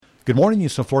Good morning,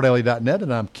 USFordaily.net,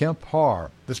 and I'm Kemp Harr.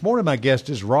 This morning, my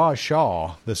guest is Raj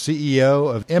Shah, the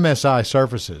CEO of MSI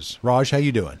Surfaces. Raj, how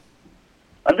you doing?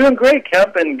 I'm doing great,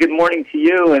 Kemp, and good morning to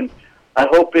you. And I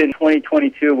hope in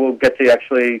 2022 we'll get to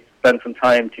actually spend some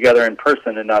time together in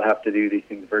person and not have to do these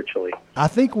things virtually. I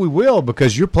think we will,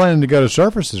 because you're planning to go to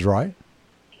Surfaces, right?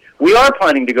 We are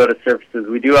planning to go to Surfaces.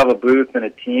 We do have a booth and a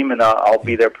team, and I'll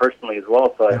be there personally as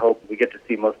well, so I hope we get to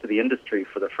see most of the industry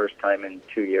for the first time in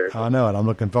 2 years. I know it. I'm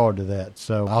looking forward to that.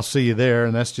 So I'll see you there,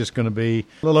 and that's just going to be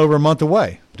a little over a month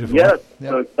away. Yes,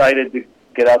 so excited to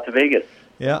get out to Vegas.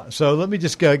 Yeah, so let me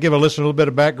just give a listener a little bit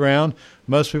of background.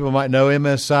 Most people might know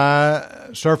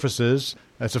MSI Surfaces.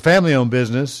 It's a family-owned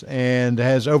business and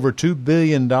has over $2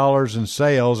 billion in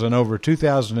sales and over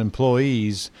 2,000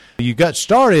 employees. You got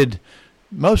started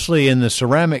mostly in the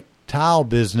ceramic tile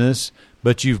business,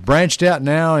 but you've branched out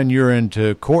now and you're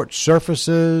into quartz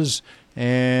surfaces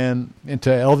and into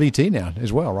LVT now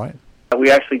as well, right?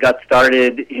 We actually got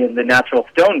started in the natural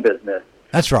stone business.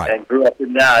 That's right. And grew up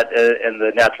in that, in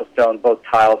the natural stone, both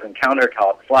tiles and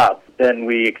countertop slabs. Then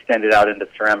we extended out into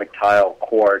ceramic tile,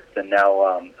 quartz, and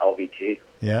now LVT.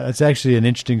 Yeah, it's actually an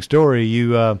interesting story. You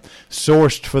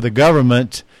sourced for the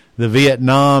government the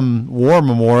Vietnam War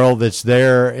Memorial that's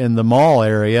there in the mall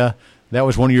area. That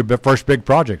was one of your first big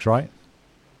projects, right?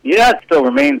 Yeah, it still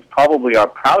remains probably our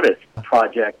proudest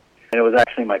project. And it was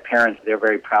actually my parents. They're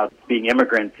very proud being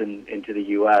immigrants into the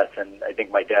U.S. And I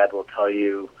think my dad will tell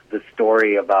you the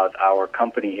story about our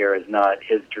company here is not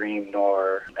his dream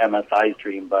nor MSI's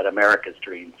dream, but America's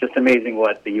dream. Just amazing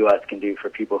what the U.S. can do for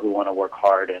people who want to work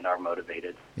hard and are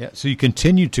motivated. Yeah, so you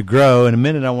continue to grow. In a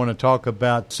minute, I want to talk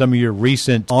about some of your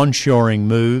recent onshoring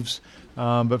moves.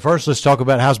 But first, let's talk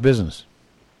about how's business.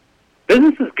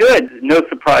 Business is good. No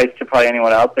surprise to probably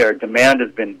anyone out there. Demand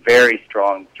has been very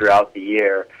strong throughout the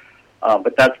year.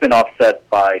 But that's been offset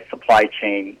by supply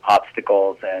chain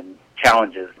obstacles and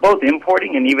challenges, both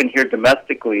importing and even here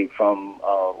domestically, from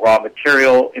raw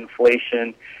material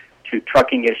inflation to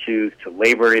trucking issues to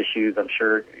labor issues. I'm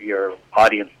sure your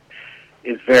audience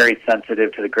is very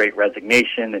sensitive to the Great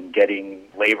Resignation and getting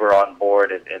labor on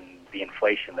board and the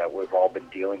inflation that we've all been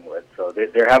dealing with. So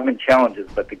there have been challenges,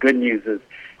 but the good news is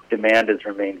demand has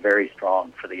remained very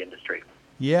strong for the industry.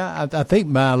 Yeah, I think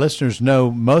my listeners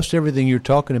know most everything you're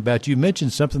talking about. You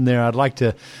mentioned something there. I'd like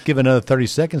to give another 30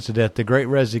 seconds to that, the Great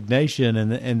Resignation,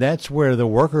 and that's where the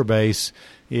worker base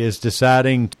is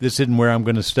deciding this isn't where I'm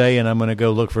going to stay and I'm going to go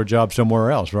look for a job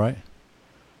somewhere else, right?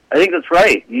 I think that's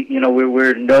right. You know,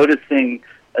 we're noticing,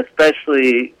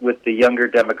 especially with the younger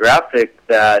demographic,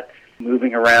 that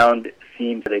moving around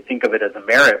they think of it as a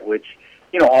merit, which,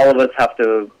 you know, all of us have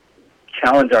to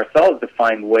challenge ourselves to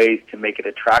find ways to make it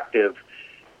attractive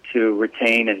to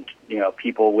retain and, you know,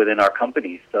 people within our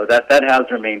companies. So that has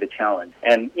remained a challenge.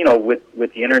 And, you know, with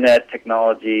the internet,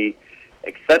 technology,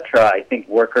 et cetera, I think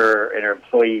worker and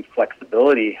employee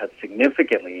flexibility has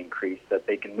significantly increased, that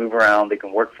they can move around, they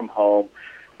can work from home,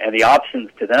 and the options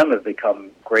to them have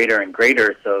become greater and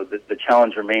greater. So the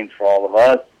challenge remains for all of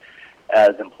us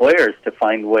as employers to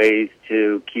find ways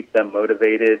to keep them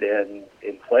motivated and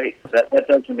in place. That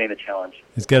does remain a challenge.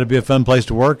 It's got to be a fun place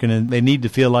to work, and they need to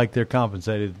feel like they're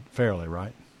compensated fairly,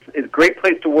 right? It's a great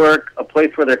place to work, a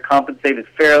place where they're compensated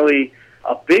fairly.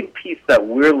 A big piece that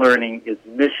we're learning is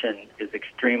mission is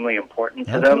extremely important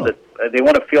to them. Cool. That they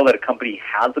want to feel that a company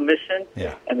has a mission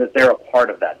and that they're a part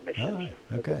of that mission. Right.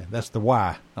 Okay, that's the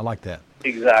why. I like that.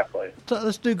 Exactly. So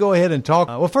let's go ahead and talk.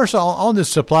 Well, first on this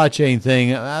supply chain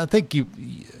thing, I think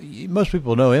most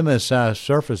people know MSI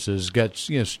Surfaces got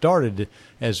started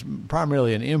as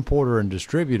primarily an importer and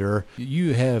distributor.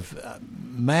 You have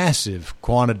massive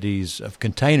quantities of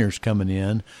containers coming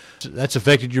in. That's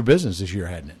affected your business this year,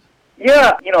 hasn't it?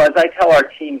 Yeah, you know, as I tell our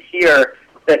team here,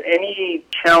 that any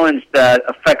challenge that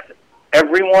affects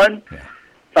everyone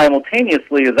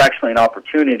simultaneously is actually an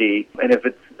opportunity, and if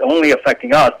it's only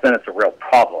affecting us, then it's a real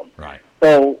problem. Right.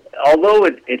 So although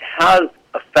it has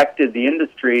affected the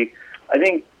industry, I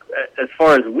think as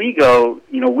far as we go,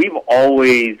 you know,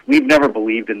 we've never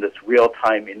believed in this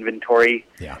real-time inventory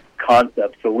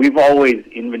concept, so we've always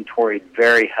inventoried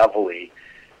very heavily.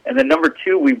 And then number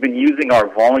two, we've been using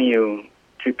our volume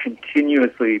to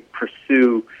continuously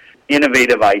pursue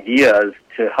innovative ideas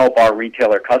to help our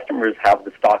retailer customers have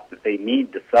the stock that they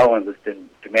need to sell in this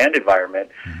demand environment.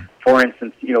 Mm-hmm. For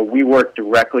instance, you know, we work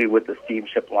directly with the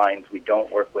steamship lines. We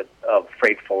don't work with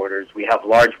freight forwarders. We have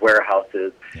large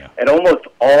warehouses at almost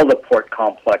all the port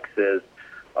complexes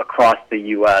across the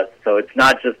U.S. So it's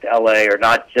not just L.A. or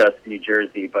not just New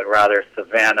Jersey, but rather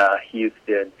Savannah,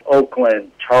 Houston,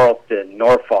 Oakland, Charleston,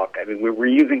 Norfolk. I mean, we're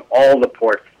using all the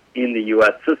ports in the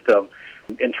U.S. system.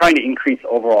 and trying to increase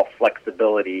overall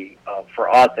flexibility for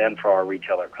us and for our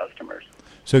retailer customers.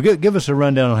 So give us a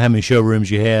rundown on how many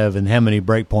showrooms you have and how many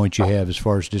break points you have as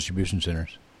far as distribution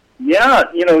centers. Yeah,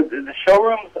 the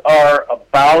showrooms are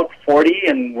about 40,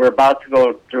 and we're about to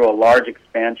go through a large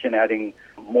expansion, adding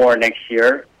more next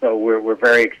year. So we're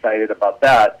very excited about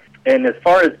that. And as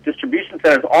far as distribution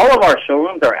centers, all of our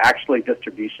showrooms are actually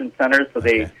distribution centers, so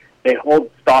they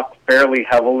hold stock fairly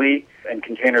heavily, and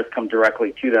containers come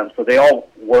directly to them. So they all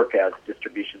work as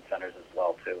distribution centers as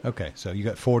well, too. Okay, so you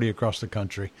got 40 across the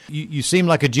country. You seem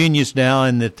like a genius now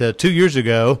in that 2 years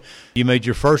ago you made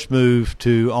your first move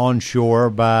to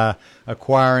onshore by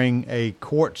acquiring a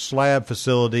quartz slab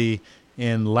facility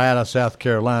in Latta, South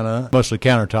Carolina, mostly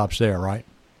countertops there, right?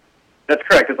 That's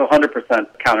correct. It's 100%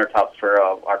 countertops for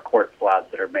our quartz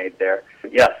slabs that are made there.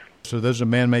 Yes. So those are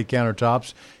man-made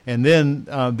countertops. And then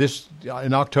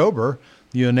in October,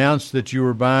 you announced that you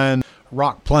were buying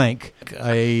Rock Plank,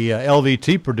 a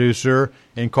LVT producer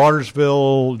in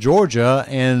Cartersville, Georgia,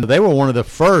 and they were one of the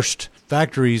first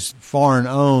factories,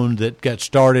 foreign-owned, that got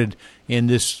started in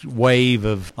this wave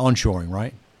of onshoring,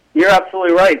 right? You're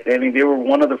absolutely right. I mean, they were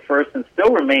one of the first and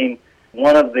still remain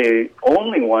one of the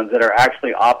only ones that are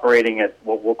actually operating at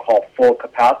what we'll call full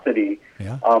capacity.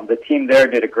 Yeah. The team there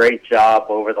did a great job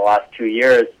over the last 2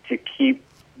 years to keep,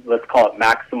 let's call it,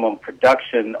 maximum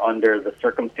production under the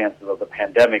circumstances of the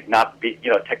pandemic.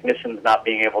 Technicians not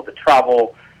being able to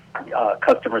travel,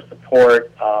 customer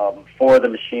support for the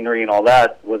machinery and all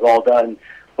that was all done,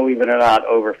 believe it or not,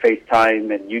 over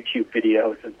FaceTime and YouTube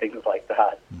videos and things like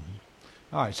that. Mm-hmm.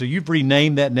 All right, so you've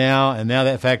renamed that now, and now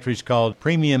that factory is called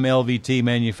Premium LVT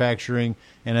Manufacturing,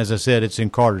 and as I said, it's in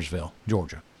Cartersville,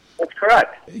 Georgia. That's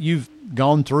correct. You've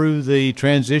gone through the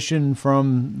transition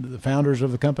from the founders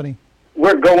of the company?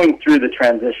 We're going through the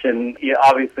transition.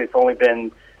 Obviously, it's only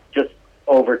been just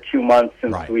over 2 months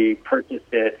since we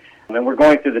purchased it, and we're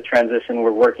going through the transition.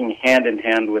 We're working hand in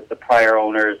hand with the prior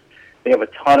owners. They have a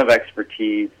ton of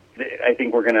expertise. I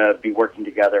think we're going to be working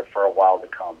together for a while to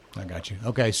come. I got you.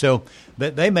 Okay, so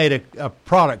they made a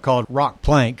product called Rock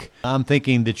Plank. I'm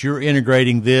thinking that you're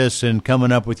integrating this and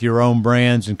coming up with your own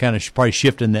brands and kind of probably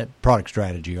shifting that product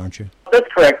strategy, aren't you? That's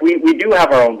correct. We do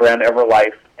have our own brand,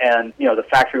 Everlife, and the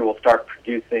factory will start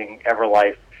producing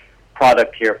Everlife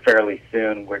product here fairly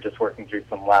soon. We're just working through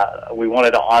we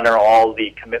wanted to honor all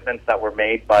the commitments that were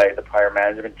made by the prior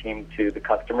management team to the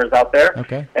customers out there.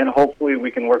 Okay. And hopefully we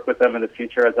can work with them in the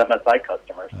future as MSI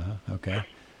customers. Okay.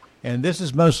 And this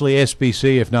is mostly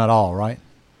SPC, if not all, right?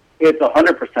 It's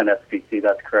 100% SPC,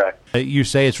 that's correct. You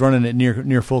say it's running at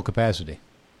near full capacity.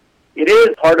 It is.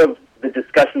 Part of the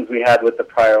discussions we had with the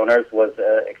prior owners was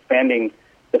expanding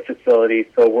the facility,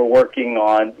 so we're working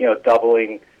on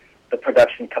doubling the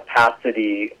production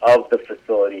capacity of the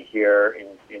facility here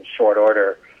in short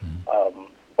order.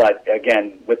 But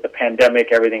again, with the pandemic,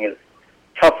 everything is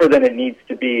tougher than it needs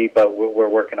to be, but we're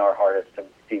working our hardest to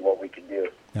see what we can do.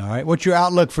 All right. What's your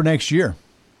outlook for next year?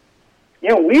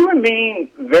 We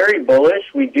remain very bullish.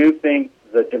 We do think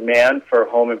the demand for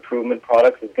home improvement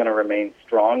products is going to remain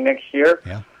strong next year,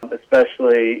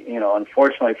 especially,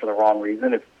 unfortunately for the wrong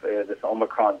reason. If this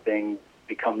Omicron thing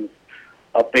becomes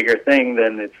a bigger thing,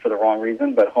 then it's for the wrong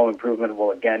reason, but home improvement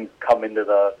will again come into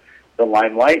the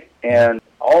limelight, and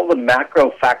all the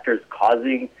macro factors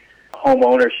causing home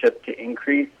ownership to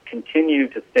increase continue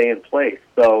to stay in place.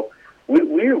 So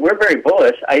we're very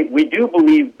bullish. We do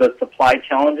believe the supply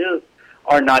challenges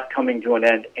are not coming to an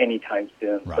end anytime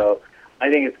soon. Right. So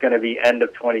I think it's going to be end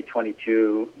of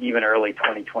 2022, even early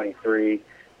 2023,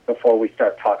 before we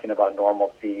start talking about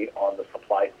normalcy on the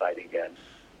supply side again.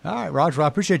 All right, Raj, well, I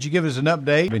appreciate you giving us an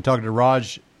update. I've been talking to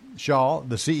Raj Shaw,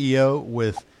 the CEO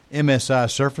with MSI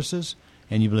Surfaces,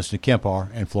 and you've been listening to Kemp Harr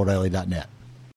and FloorDaily.net.